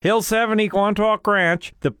Hill 70 Quantock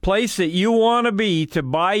Ranch, the place that you want to be to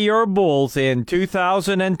buy your bulls in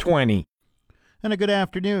 2020. And a good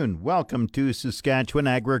afternoon. Welcome to Saskatchewan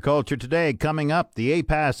Agriculture Today. Coming up, the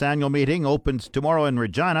APAS annual meeting opens tomorrow in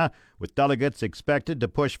Regina, with delegates expected to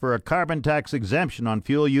push for a carbon tax exemption on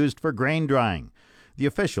fuel used for grain drying. The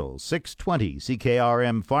official 620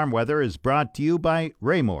 CKRM farm weather is brought to you by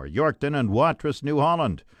Raymore, Yorkton, and Watrous, New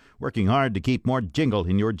Holland, working hard to keep more jingle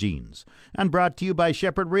in your jeans. And brought to you by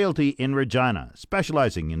Shepherd Realty in Regina,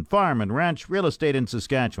 specializing in farm and ranch real estate in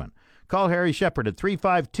Saskatchewan. Call Harry Shepherd at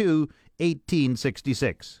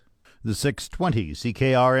 352-1866. The 620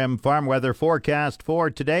 CKRM farm weather forecast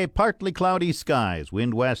for today: partly cloudy skies,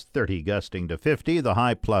 wind west 30 gusting to 50, the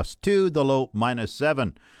high +2, the low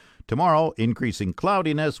 -7. Tomorrow, increasing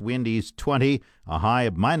cloudiness, wind east 20, a high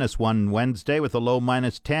of -1 Wednesday with a low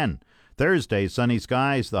 -10. Thursday, sunny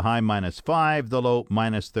skies, the high -5, the low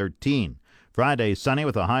 -13. Friday, sunny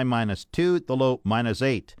with a high -2, the low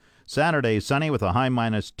 -8. Saturday, sunny with a high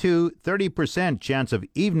 -2, 30% chance of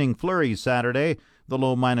evening flurries Saturday, the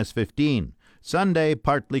low -15. Sunday,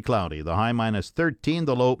 partly cloudy, the high -13,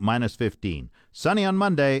 the low -15. Sunny on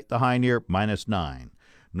Monday, the high near -9.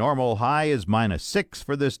 Normal high is -6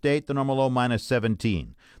 for this date, the normal low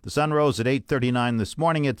 -17. The sun rose at 8:39 this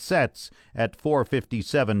morning. It sets at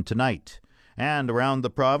 4:57 tonight. And around the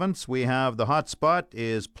province, we have the hot spot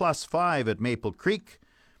is +5 at Maple Creek,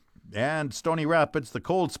 and Stony Rapids, the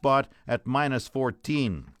cold spot, at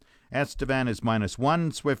 -14. Estevan is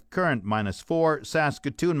 -1, Swift Current -4,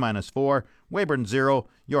 Saskatoon -4, Weyburn 0,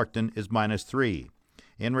 Yorkton is -3.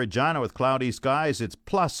 In Regina, with cloudy skies, it's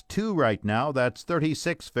 +2 right now. That's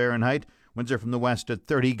 36 Fahrenheit. Winds are from the west at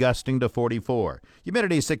 30, gusting to 44.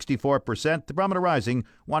 Humidity 64%. The barometer rising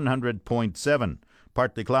 100.7.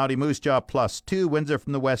 Partly cloudy, Moose Jaw +2. Winds are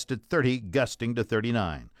from the west at 30, gusting to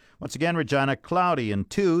 39. Once again, Regina, cloudy and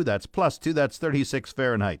 2. That's +2. That's 36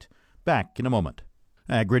 Fahrenheit. Back in a moment.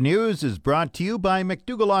 Agri-News is brought to you by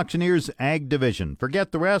McDougall Auctioneers Ag Division.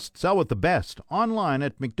 Forget the rest. Sell with the best. Online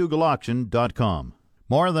at mcdougallauction.com.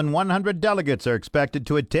 More than 100 delegates are expected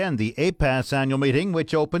to attend the APAS annual meeting,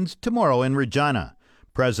 which opens tomorrow in Regina.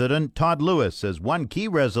 President Todd Lewis says one key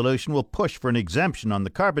resolution will push for an exemption on the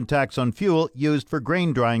carbon tax on fuel used for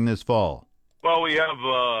grain drying this fall. Well, we have,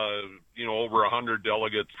 over 100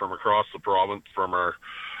 delegates from across the province from our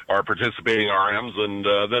participating RMs and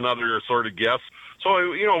then other assorted guests.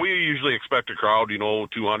 So, we usually expect a crowd,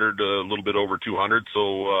 200, a little bit over 200.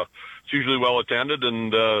 So it's usually well attended,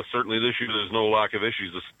 and certainly this year there's no lack of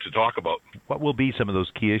issues to talk about. What will be some of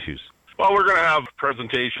those key issues? Well, we're going to have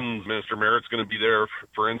presentations. Minister Merritt's going to be there,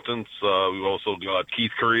 for instance. We've also got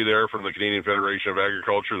Keith Curry there from the Canadian Federation of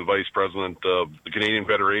Agriculture, the Vice President of the Canadian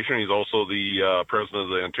Federation. He's also the President of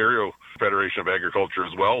the Ontario Federation of Agriculture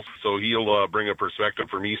as well. So he'll bring a perspective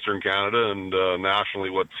from Eastern Canada and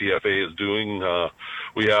nationally what CFA is doing.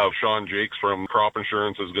 We have Sean Jakes from Crop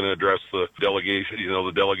Insurance is going to address the delegation,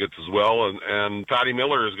 the delegates as well. And Patty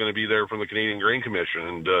Miller is going to be there from the Canadian Grain Commission,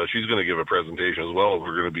 and she's going to give a presentation as well.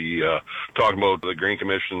 We're going to be talking about the Grain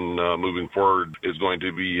Commission moving forward is going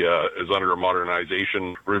to be is under a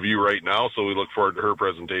modernization review right now, so we look forward to her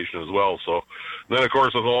presentation as well. So then, of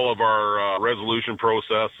course, with all of our resolution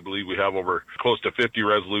process, I believe we have over close to 50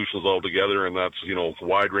 resolutions altogether, and that's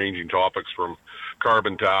wide-ranging topics from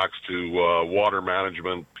carbon tax to water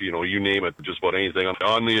management, you name it, just about anything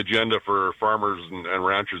on the agenda for farmers and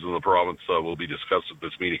ranchers in the province will be discussed at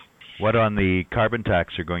this meeting. What on the carbon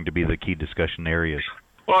tax are going to be the key discussion areas?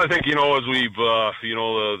 Well, I think, as we've,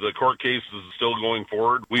 the court case is still going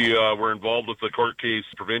forward. We were involved with the court case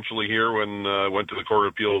provincially here when went to the Court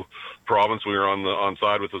of Appeal province. We were on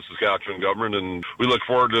side with the Saskatchewan government, and we look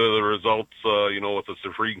forward to the results, with the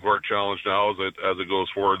Supreme Court challenge now as it goes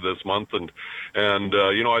forward this month. And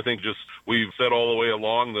I think just we've said all the way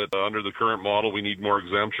along that under the current model, we need more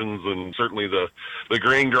exemptions, and certainly the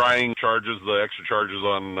grain drying charges, the extra charges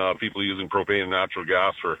on people using propane and natural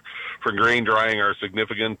gas for grain drying are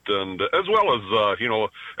significant, and as well as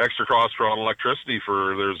extra costs on electricity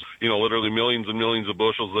there's literally millions and millions of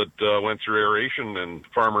bushels that went through aeration, and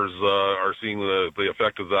farmers are seeing the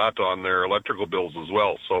effect of that on their electrical bills as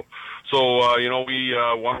well. So we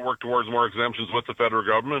want to work towards more exemptions with the federal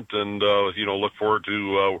government, and look forward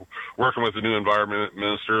to working with the new Environment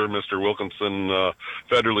Minister, Mr. Wilkinson,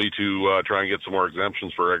 federally to try and get some more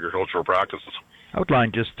exemptions for agricultural practices.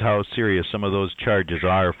 Outline just how serious some of those charges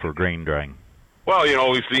are for grain drying. Well,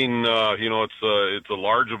 we've seen, it's a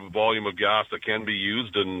large volume of gas that can be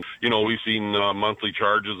used, and we've seen monthly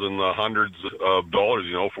charges in the hundreds of dollars,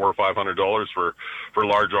 $400 or $500 for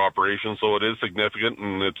large operations. So it is significant,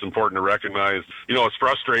 and it's important to recognize. It's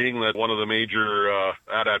frustrating that one of the major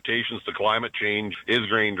adaptations to climate change is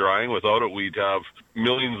grain drying. Without it, we'd have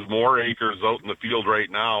millions more acres out in the field right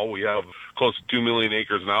now. We have close to 2 million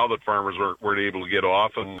acres now that farmers weren't able to get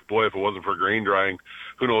off, and boy, if it wasn't for grain drying,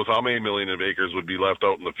 who knows how many million of acres would be left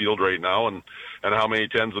out in the field right now, and how many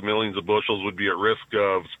tens of millions of bushels would be at risk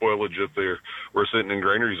of spoilage if we're sitting in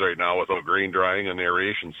granaries right now without grain drying and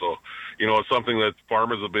aeration. So, it's something that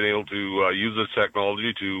farmers have been able to use this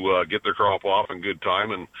technology to get their crop off in good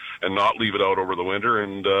time and not leave it out over the winter.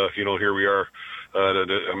 And, here we are at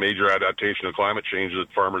a major adaptation of climate change that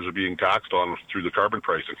farmers are being taxed on through the carbon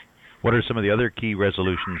pricing. What are some of the other key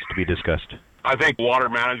resolutions to be discussed? I think water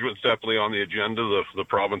management is definitely on the agenda. The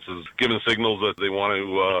province has given signals that they want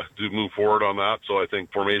to move forward on that. So I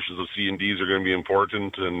think formations of C&Ds are going to be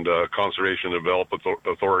important, and conservation and development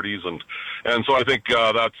authorities. And so I think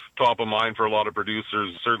that's top of mind for a lot of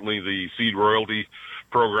producers. Certainly the seed royalty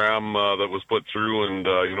program that was put through, and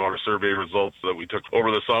our survey results that we took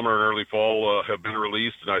over the summer and early fall have been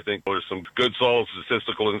released, and I think there's some good solid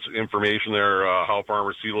statistical information there, how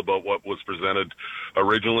farmers feel about what was presented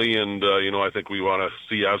originally, and I think we want to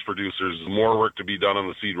see, as producers, more work to be done on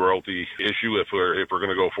the seed royalty issue. If we're going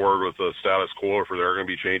to go forward with the status quo, or if there are going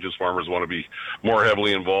to be changes, farmers want to be more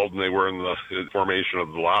heavily involved than they were in the formation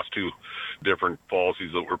of the last two different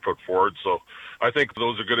policies that were put forward. So I think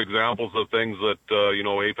those are good examples of things that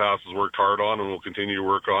APAS has worked hard on and will continue to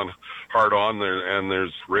work hard on.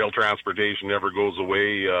 There's rail transportation never goes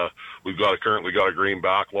away. We've currently got a grain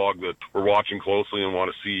backlog that we're watching closely and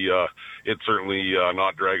want to see it certainly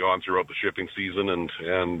not drag on throughout the shipping season. And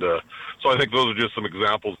so I think those are just some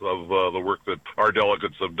examples of the work that our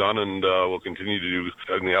delegates have done and will continue to do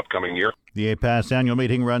in the upcoming year. The APAS annual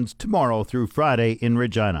meeting runs tomorrow through Friday in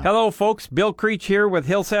Regina. Hello, folks. Bill Creech here with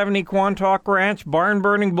Hill 70 Quantock Ranch Barn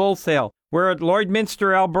Burning Bull Sale. We're at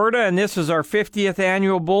Lloydminster, Alberta, and this is our 50th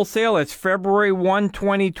annual bull sale. It's February 1,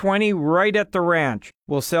 2020, right at the ranch.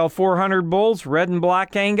 We'll sell 400 bulls, red and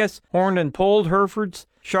black Angus, horned and polled Herefords,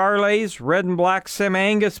 Charolais, red and black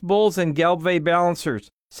Sim-Angus bulls, and Gelbvieh Balancers.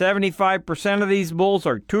 75% of these bulls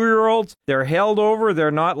are 2-year-olds. They're held over,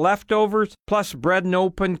 they're not leftovers, plus bred and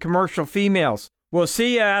open commercial females. We'll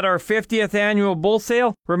see you at our 50th annual bull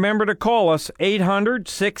sale. Remember to call us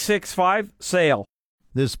 800-665-SALE.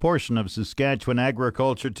 This portion of Saskatchewan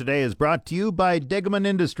Agriculture Today is brought to you by Degelman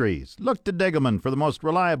Industries. Look to Degelman for the most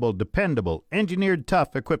reliable, dependable, engineered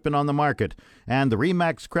tough equipment on the market. And the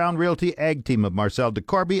RE/MAX Crown Realty Ag Team of Marcel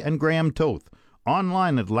DeCorby and Graham Toth.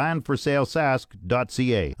 Online at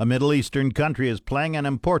landforsalesask.ca. A Middle Eastern country is playing an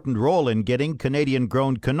important role in getting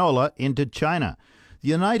Canadian-grown canola into China. The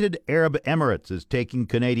United Arab Emirates is taking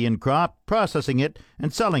Canadian crop, processing it,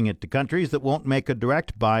 and selling it to countries that won't make a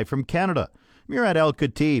direct buy from Canada. Murad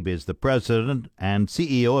El-Khatib is the president and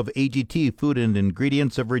CEO of AGT Food and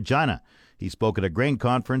Ingredients of Regina. He spoke at a grain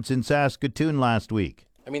conference in Saskatoon last week.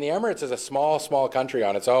 I mean, the Emirates is a small country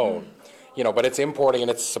on its own. But it's importing and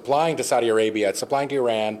it's supplying to Saudi Arabia, it's supplying to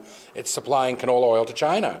Iran, it's supplying canola oil to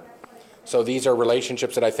China. So these are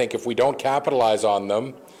relationships that I think if we don't capitalize on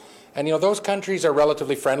them, and those countries are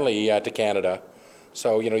relatively friendly to Canada.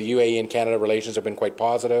 So, UAE and Canada relations have been quite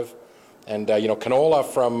positive. And, canola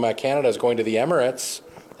from Canada is going to the Emirates,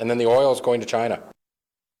 and then the oil is going to China.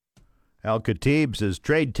 El-Khatib says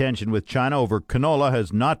trade tension with China over canola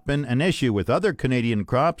has not been an issue with other Canadian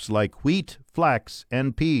crops like wheat, flax,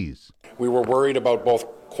 and peas. We were worried about both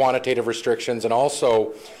quantitative restrictions and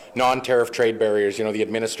also non-tariff trade barriers, the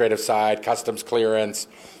administrative side, customs clearance,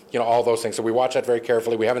 all those things. So we watch that very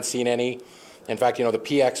carefully. We haven't seen any. In fact, the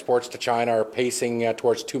pea exports to China are pacing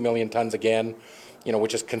towards 2 million tons again,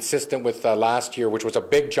 which is consistent with last year, which was a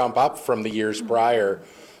big jump up from the years prior.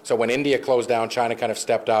 So when India closed down, China kind of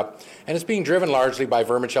stepped up. And it's being driven largely by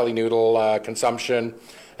vermicelli noodle consumption,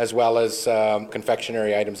 as well as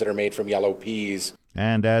confectionery items that are made from yellow peas.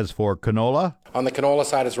 And as for canola? On the canola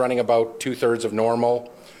side, it's running about 2/3 of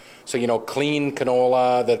normal. So, clean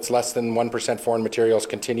canola that's less than 1% foreign materials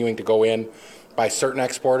continuing to go in by certain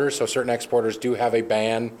exporters. So certain exporters do have a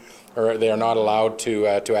ban, or they are not allowed to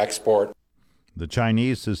export. The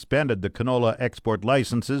Chinese suspended the canola export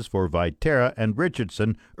licenses for Viterra and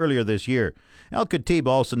Richardson earlier this year. El-Khatib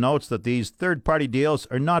also notes that these third-party deals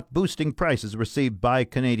are not boosting prices received by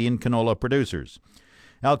Canadian canola producers.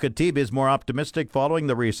 El-Khatib is more optimistic following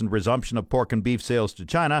the recent resumption of pork and beef sales to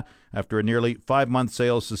China after a nearly 5-month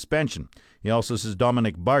sales suspension. He also says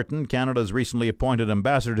Dominic Barton, Canada's recently appointed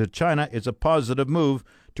ambassador to China, is a positive move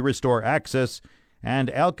to restore access.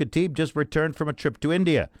 And Al-Khatib just returned from a trip to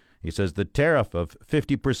India. He says the tariff of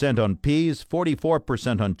 50% on peas,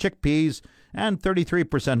 44% on chickpeas, and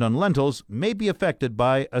 33% on lentils may be affected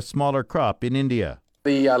by a smaller crop in India.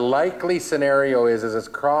 The likely scenario is as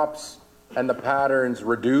crops and the patterns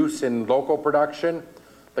reduce in local production,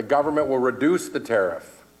 the government will reduce the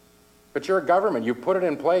tariff. But you're a government, you put it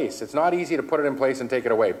in place. It's not easy to put it in place and take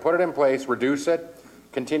it away. Put it in place, reduce it,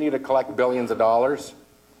 continue to collect billions of dollars,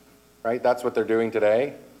 right? That's what they're doing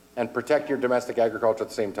today. And protect your domestic agriculture at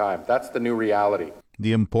the same time. That's the new reality.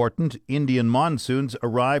 The important Indian monsoons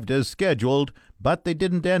arrived as scheduled, but they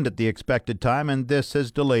didn't end at the expected time, and this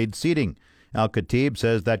has delayed seeding. Al-Khatib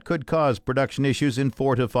says that could cause production issues in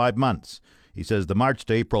 4 to 5 months. He says the March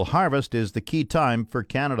to April harvest is the key time for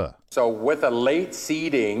Canada. So with a late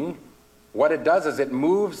seeding, what it does is it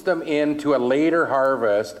moves them into a later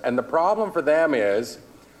harvest, and the problem for them is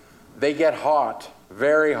they get hot,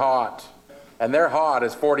 very hot. And their hot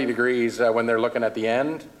is 40 degrees when they're looking at the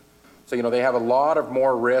end. So, they have a lot of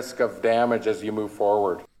more risk of damage as you move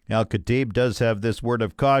forward. Al-Khatib does have this word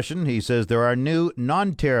of caution. He says there are new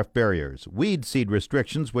non-tariff barriers, weed seed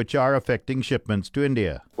restrictions, which are affecting shipments to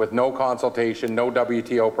India. With no consultation, no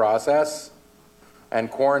WTO process,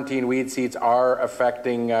 and quarantine weed seeds are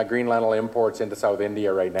affecting green lentil imports into South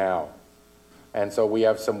India right now. And so we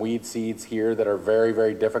have some weed seeds here that are very,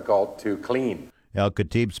 very difficult to clean.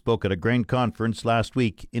 Al-Khatib spoke at a grain conference last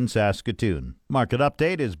week in Saskatoon. Market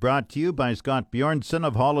Update is brought to you by Scott Bjornson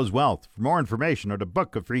of Hall's Wealth. For more information or to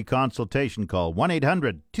book a free consultation, call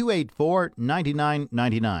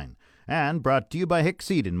 1-800-284-9999. And brought to you by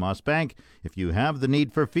Hickseed in Mossbank. If you have the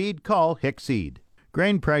need for feed, call Hickseed.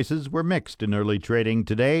 Grain prices were mixed in early trading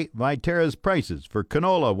today. Viterra's prices for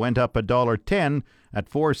canola went up $1.10 at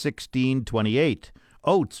 $4.1628.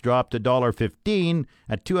 Oats dropped $1.15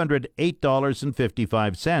 at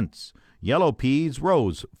 $208.55. Yellow peas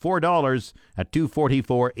rose $4 at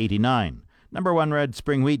 $244.89. Number 1 red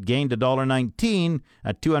spring wheat gained $1.19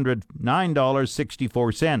 at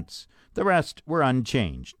 $209.64. The rest were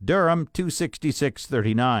unchanged. Durum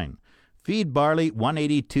 $266.39. Feed barley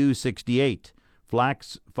 $182.68.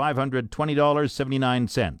 Flax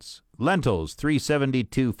 $520.79. Lentils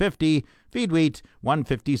 $372.50. Feed wheat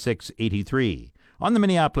 $156.83. On the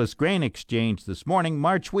Minneapolis Grain Exchange this morning,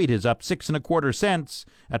 March wheat is up 6 1/4 cents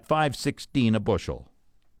at $5.16 a bushel.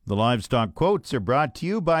 The livestock quotes are brought to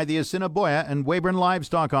you by the Assiniboia and Weyburn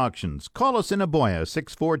Livestock Auctions. Call Assiniboia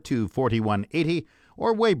 642-4180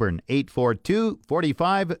 or Weyburn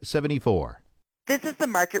 842-4574. This is the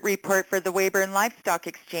market report for the Weyburn Livestock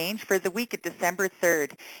Exchange for the week of December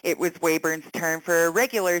 3rd. It was Weyburn's turn for a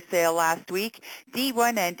regular sale last week.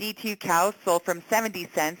 D1 and D2 cows sold from 70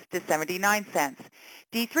 cents to 79 cents.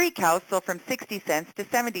 D3 cows sold from 60 cents to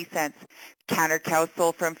 70 cents. Counter cows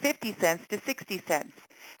sold from 50 cents to 60 cents.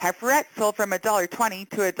 Heiferette sold from $1.20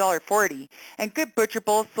 to $1.40, and good butcher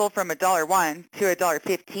bulls sold from $1.01 to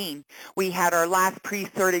 $1.15. We had our last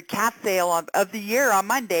pre-sorted calf sale of the year on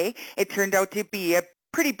Monday. It turned out to be a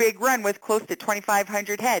pretty big run with close to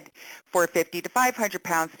 2,500 head. 450 to 500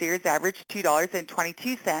 pound steers averaged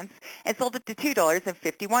 $2.22 and sold up to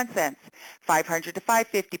 $2.51. 500 to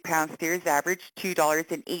 550 pound steers averaged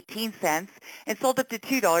 $2.18 and sold up to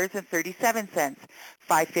 $2.37.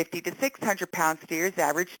 550 to 600 pound steers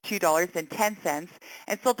averaged $2.10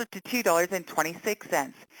 and sold up to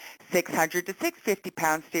 $2.26. 600 to 650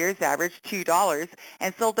 pound steers averaged $2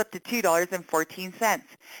 and sold up to $2.14.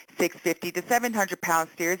 650 to 700 pound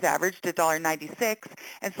steers averaged $1.96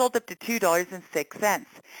 and sold up to $2.06.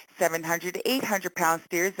 700 to 800 pound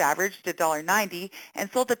steers averaged $1.90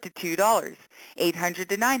 and sold up to $2. 800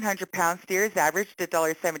 to 900 pound steers averaged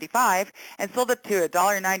 $1.75 and sold up to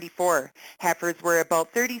 $1.94. Heifers were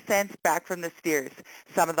about 30 cents back from the steers.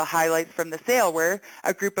 Some of the highlights from the sale were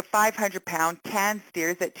a group of 500-pound tan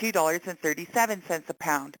steers at $2.37 a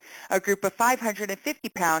pound, a group of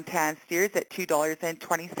 550-pound tan steers at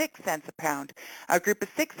 $2.26 a pound, a group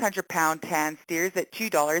of 600-pound tan steers at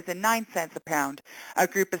 $2.09 a pound, a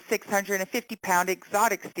group of 650-pound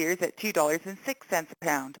exotic steers at $2.06 a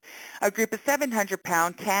pound, a group of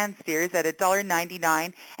 700-pound tan steers at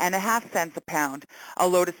 $1.99.5 a pound, a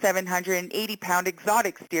load of 780-pound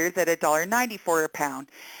exotic steers at $1.94 a pound,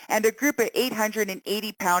 and a group of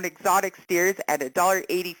 880-pound exotic steers at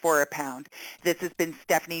 $1.84 a pound. This has been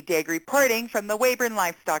Stephanie Degg reporting from the Weyburn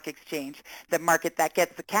Livestock Exchange, the market that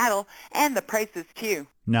gets the cattle and the prices too.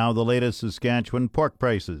 Now the latest Saskatchewan pork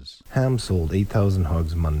prices. Ham sold 8,000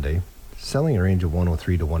 hogs Monday, selling a range of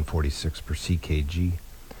 103 to 146 per ckg.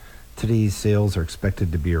 Today's sales are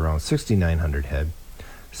expected to be around 6,900 head,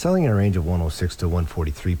 selling in a range of 106 to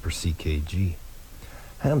 143 per ckg.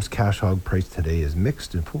 Ham's cash hog price today is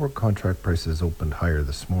mixed and forward contract prices opened higher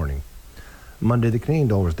this morning. Monday, the Canadian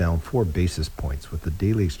dollar is down 4 basis points with the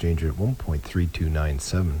daily exchange rate at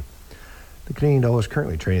 1.3297. The Canadian dollar is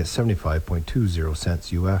currently trading at 75.20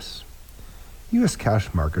 cents US. U.S.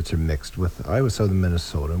 cash markets are mixed with Iowa, Southern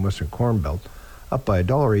Minnesota, and Western Corn Belt up by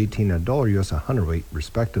 $1.18 and $1 US a hundredweight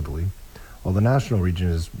respectively, while the national region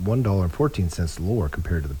is $1.14 lower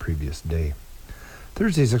compared to the previous day.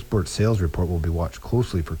 Thursday's export sales report will be watched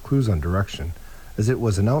closely for clues on direction, as it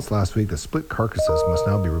was announced last week that split carcasses must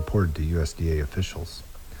now be reported to USDA officials.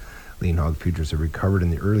 Lean hog futures have recovered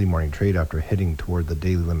in the early morning trade after heading toward the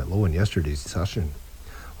daily limit low in yesterday's session.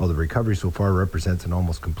 While the recovery so far represents an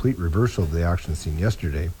almost complete reversal of the action seen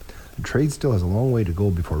yesterday, the trade still has a long way to go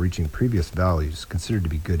before reaching previous values considered to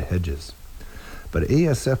be good hedges. But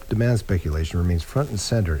ASF demand speculation remains front and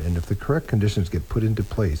center, and if the correct conditions get put into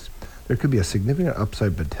place, there could be a significant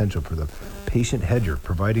upside potential for the patient hedger,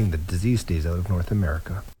 providing the disease stays out of North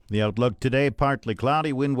America. The outlook today, partly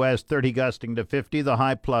cloudy, wind west 30 gusting to 50, the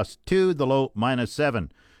high +2, the low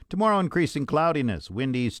 -7. Tomorrow, increasing cloudiness,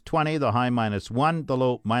 wind east 20, the high -1, the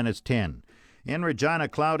low -10. In Regina,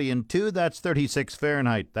 cloudy and 2, that's 36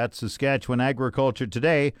 Fahrenheit. That's Saskatchewan Agriculture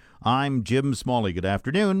Today. I'm Jim Smalley. Good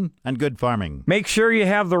afternoon and good farming. Make sure you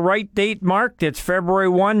have the right date marked. It's February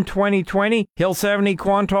 1, 2020. Hill 70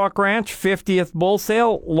 Quantock Ranch, 50th Bull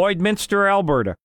Sale, Lloydminster, Alberta.